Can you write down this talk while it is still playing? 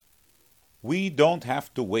We don't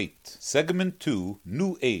have to wait. Segment 2,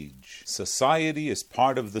 New Age. Society is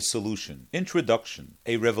part of the solution. Introduction.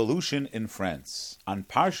 A revolution in France. On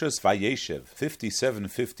Parshas Vayeshev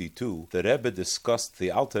 57-52, the Rebbe discussed the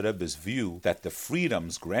Alter Rebbe's view that the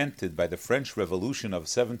freedoms granted by the French Revolution of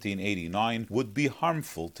 1789 would be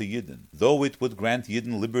harmful to Yidden. Though it would grant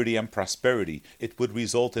Yidden liberty and prosperity, it would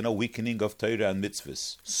result in a weakening of Torah and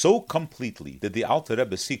mitzvahs. So completely did the Alter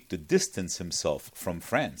Rebbe seek to distance himself from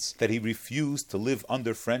France that he refused to live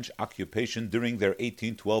under French occupation during their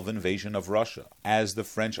 1812 invasion of Russia. As the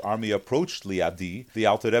French army approached Liadi, the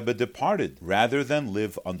Alter Rebbe departed rather than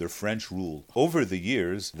live under French rule. Over the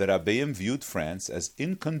years, the Rabbeim viewed France as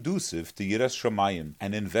inconducive to Yiras Shamayim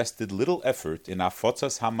and invested little effort in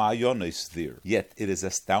Afotzas Hamayonis there. Yet it is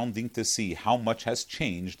astounding to see how much has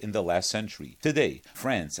changed in the last century. Today,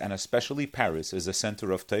 France, and especially Paris, is a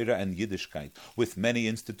center of Torah and Yiddishkeit, with many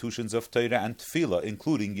institutions of Torah and Tefillah,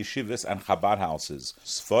 including yeshivas and Chabad houses.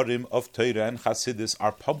 Sfarim of Torah and Hasidus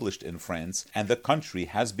are published in France, and the country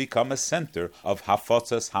has become a center of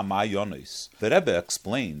Hafotzas Hamayonis. The Rebbe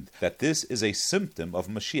explained that this is a symptom of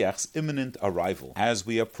Moshiach's imminent arrival. As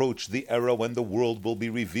we approach the era when the world will be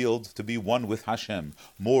revealed to be one with Hashem,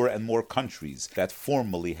 more and more countries that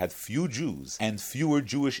formerly had few Jews and fewer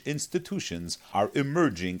Jewish institutions are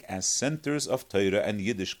emerging as centers of Torah and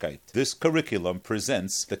Yiddishkeit. This curriculum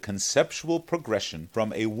presents the conceptual progression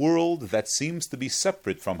from a world that seems to be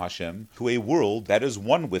separate from Hashem to a world that is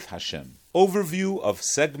one with Hashem. Overview of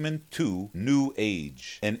Segment 2, New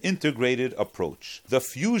Age. An integrated approach. The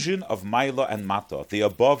fusion of Maila and Mata, the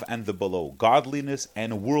above and the below, godliness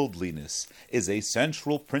and worldliness, is a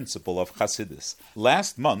central principle of Hasidus.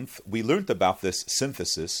 Last month, we learned about this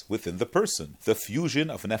synthesis within the person, the fusion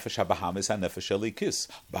of Nefesh HaBahamis and Nefesh Elikis,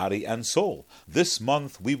 body and soul. This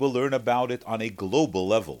month, we will learn about it on a global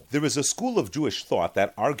level. There is a school of Jewish thought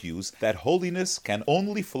that argues that holiness can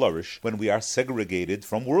only flourish when we are segregated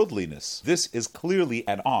from worldliness. This is clearly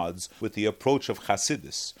at odds with the approach of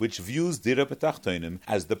Hasidus, which views Dira B'Tachtonim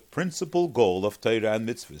as the principal goal of Torah and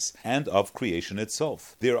mitzvahs, and of creation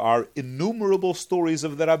itself. There are innumerable stories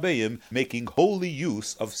of the Rabbeim making holy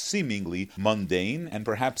use of seemingly mundane and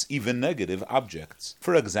perhaps even negative objects.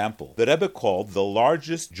 For example, the Rebbe called the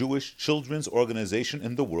largest Jewish children's organization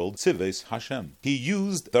in the world Tzives Hashem. He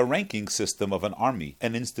used the ranking system of an army,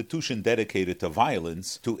 an institution dedicated to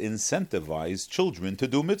violence, to incentivize children to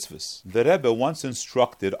do mitzvahs. The Rebbe once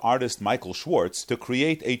instructed artist Michael Schwartz to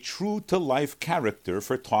create a true-to-life character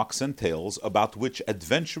for talks and tales about which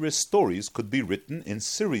adventurous stories could be written in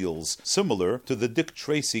serials, similar to the Dick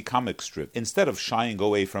Tracy comic strip. Instead of shying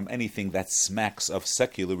away from anything that smacks of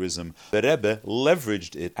secularism, the Rebbe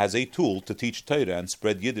leveraged it as a tool to teach Torah and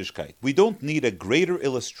spread Yiddishkeit. We don't need a greater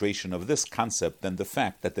illustration of this concept than the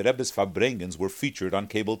fact that the Rebbe's Farbrengens were featured on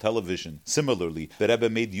cable television. Similarly, the Rebbe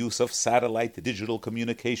made use of satellite digital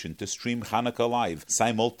communication to stream Hanukkah Live,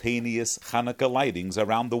 simultaneous Hanukkah lightings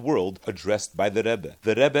around the world addressed by the Rebbe.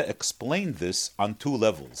 The Rebbe explained this on two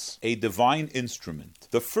levels. A divine instrument.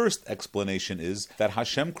 The first explanation is that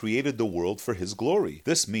Hashem created the world for His glory.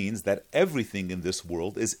 This means that everything in this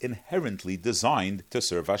world is inherently designed to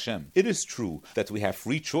serve Hashem. It is true that we have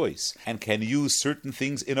free choice and can use certain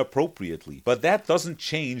things inappropriately, but that doesn't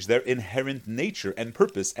change their inherent nature and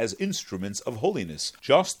purpose as instruments of holiness.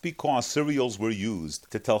 Just because serials were used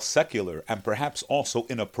to tell secular and perhaps also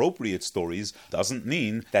inappropriate stories doesn't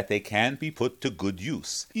mean that they can be put to good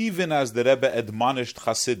use. Even as the Rebbe admonished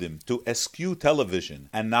Hasidim to eschew television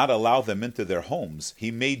and not allow them into their homes,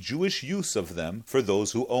 he made Jewish use of them for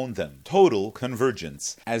those who own them. Total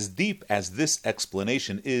convergence. As deep as this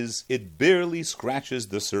explanation is, it barely scratches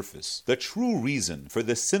the surface. The true reason for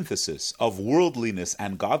the synthesis of worldliness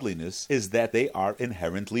and godliness is that they are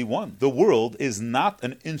inherently one. The world is not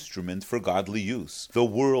an instrument for godly use. The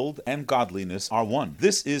world and godliness are one.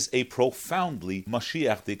 This is a profoundly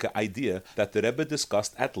Mashiach-dike idea that the Rebbe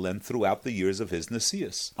discussed at length throughout the years of his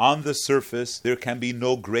Nesius. On the surface, there can be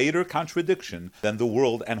no greater contradiction than the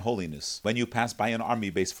world and holiness. When you pass by an army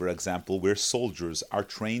base, for example, where soldiers are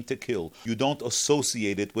trained to kill, you don't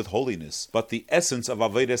associate it with holiness. But the essence of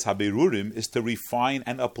Avodas HaBerurim is to refine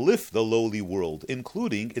and uplift the lowly world,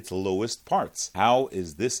 including its lowest parts. How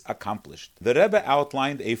is this accomplished? The Rebbe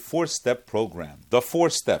outlined a 4-step program. The 4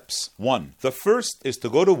 steps. 1. The first is to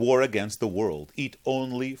go to war against the world, eat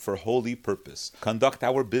only for holy purpose, conduct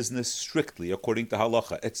our business strictly according to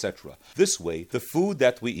halacha, etc. This way, the food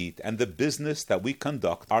that we eat and the business that we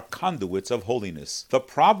conduct are conduits of holiness. The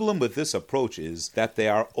problem with this approach is that they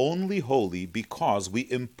are only holy because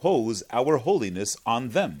we impose our holiness on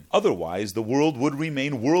them. Otherwise, the world would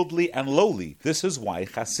remain worldly and lowly. This is why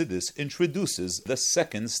Hasidus introduces the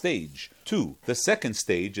second stage. 2. The second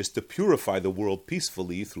stage is to purify the world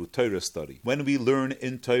peacefully through Torah study. When we learn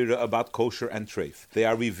in Torah about kosher and treif, they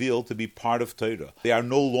are revealed to be part of Torah. They are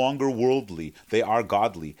no longer worldly, they are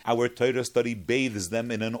godly. Our Torah study bathes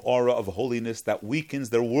them in an aura of holiness that weakens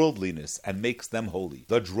their worldliness and makes them holy.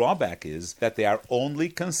 The drawback is that they are only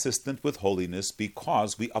consistent with holiness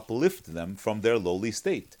because we uplift them from their lowly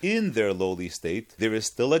state. In their lowly state, there is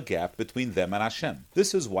still a gap between them and Hashem.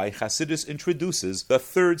 This is why Hasidus introduces the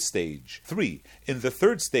third stage. 3. In the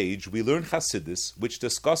third stage, we learn Hasidus, which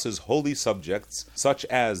discusses holy subjects such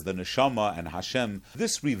as the Neshama and Hashem.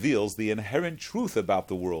 This reveals the inherent truth about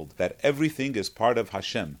the world, that everything is part of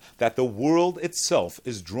Hashem, that the world itself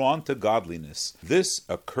is drawn to godliness. This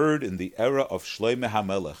occurred in the era of Shlomo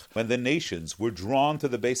HaMelech, when the nations were drawn to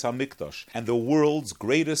the Beis HaMikdash, and the world's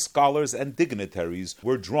greatest scholars and dignitaries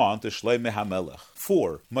were drawn to Shlomo HaMelech.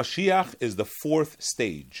 4. Moshiach is the fourth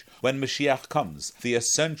stage. When Moshiach comes, the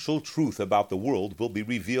essential truth about the world will be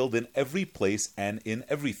revealed in every place and in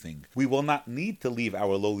everything. We will not need to leave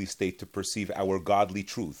our lowly state to perceive our godly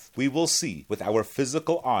truth. We will see with our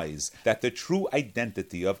physical eyes that the true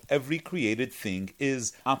identity of every created thing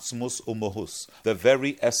is Atzmus U'Mahus, the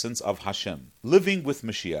very essence of Hashem. Living with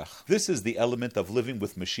Moshiach. This is the element of living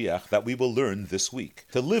with Moshiach that we will learn this week.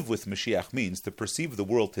 To live with Moshiach means to perceive the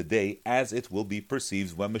world today as it will be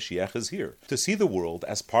perceived when Moshiach is here. To see the world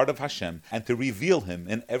as part of Hashem and to reveal Him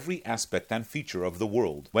in every aspect and feature of the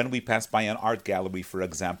world. When we pass by an art gallery, for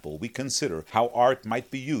example, we consider how art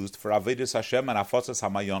might be used for Avodas Hashem and Afatzas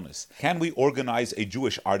HaMayonis. Can we organize a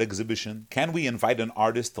Jewish art exhibition? Can we invite an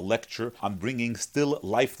artist to lecture on bringing still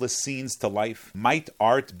lifeless scenes to life? Might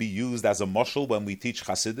art be used as a mashal when we teach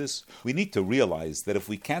Hasidus? We need to realize that if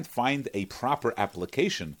we can't find a proper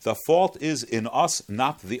application, the fault is in us,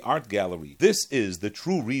 not the art gallery. This is the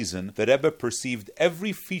true reason that Rebbe perceived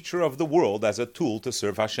every feature of the world as a tool to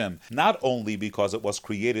serve Hashem, not only because it was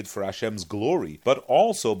created for Hashem's glory, but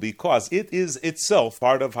also because it is itself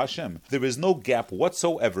part of Hashem. There is no gap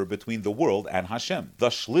whatsoever between the world and Hashem. The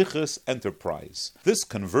Shlichus enterprise. This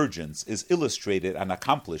convergence is illustrated and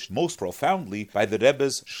accomplished most profoundly by the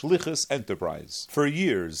Rebbe's Shlichus enterprise. For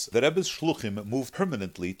years, the Rebbe's Shluchim moved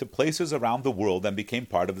permanently to places around the world and became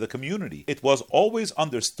part of the community. It was always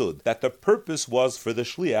understood that the purpose was for the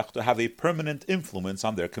Shliach to have a permanent influence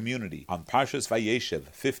on their community. On Parshas Vayeshev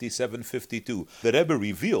 57:52, the Rebbe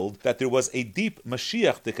revealed that there was a deep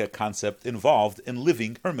Mashiach concept involved in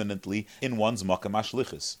living permanently in one's Makam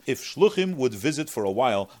HaShlichus. If Shluchim would visit for a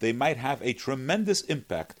while, they might have a tremendous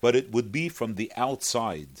impact, but it would be from the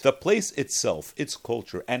outside. The place itself, its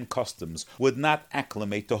culture and customs, would not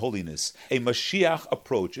acclimate to holiness. A Mashiach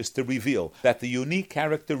approach is to reveal that the unique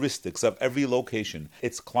characteristics of every location,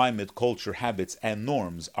 its climate, culture, habits, and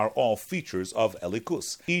norms are all features of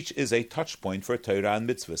Elikus. Each is a touch point for Torah and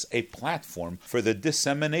mitzvahs, a platform for the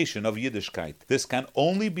dissemination of Yiddishkeit. This can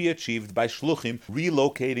only be achieved by Shluchim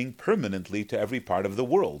relocating permanently to every part of the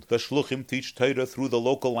world. The Shluchim teach Torah through the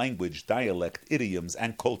local language, dialect, idioms,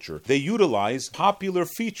 and culture. They utilize popular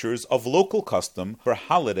features of local custom for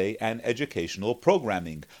holiday and educational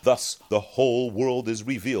programming. Thus, the whole world is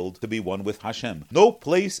revealed to be one with Hashem. No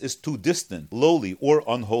place is too distant, lowly, or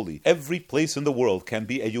unholy. Every place in the world can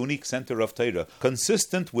be a unique center of Torah,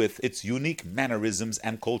 consistent with its unique mannerisms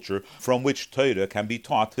and culture, from which Torah can be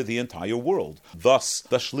taught to the entire world. Thus,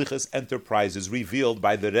 the Shlichus enterprise is revealed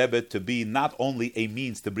by the Rebbe to be not only a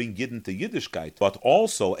means to bring Yidden to Yiddishkeit, but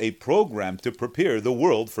also a program to prepare the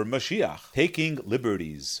world for Moshiach. Taking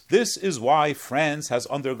liberties. This is why France has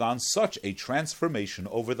undergone such a transformation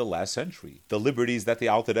over the last century. The liberties that the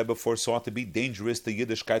Alter Rebbe foresaw to be dangerous to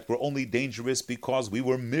Yiddishkeit were only dangerous because we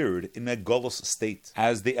were mirrored in a gullus state.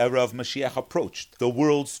 As the era of Mashiach approached, the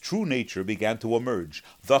world's true nature began to emerge.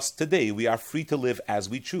 Thus, today we are free to live as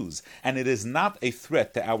we choose, and it is not a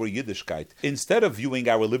threat to our Yiddishkeit. Instead of viewing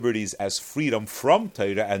our liberties as freedom from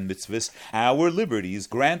Torah and mitzvahs, our liberties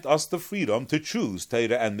grant us the freedom to choose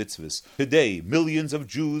Torah and mitzvahs. Today, millions of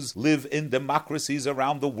Jews live in democracies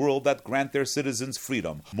around the world that grant their citizens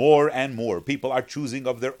freedom. More and more people are choosing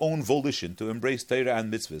of their own volition to embrace Torah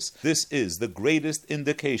and mitzvahs. This is the greatest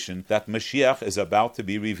indication that Mashiach is about to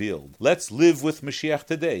be revealed. Let's live with Mashiach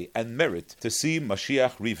today and merit to see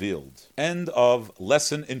Mashiach revealed. End of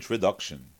lesson introduction.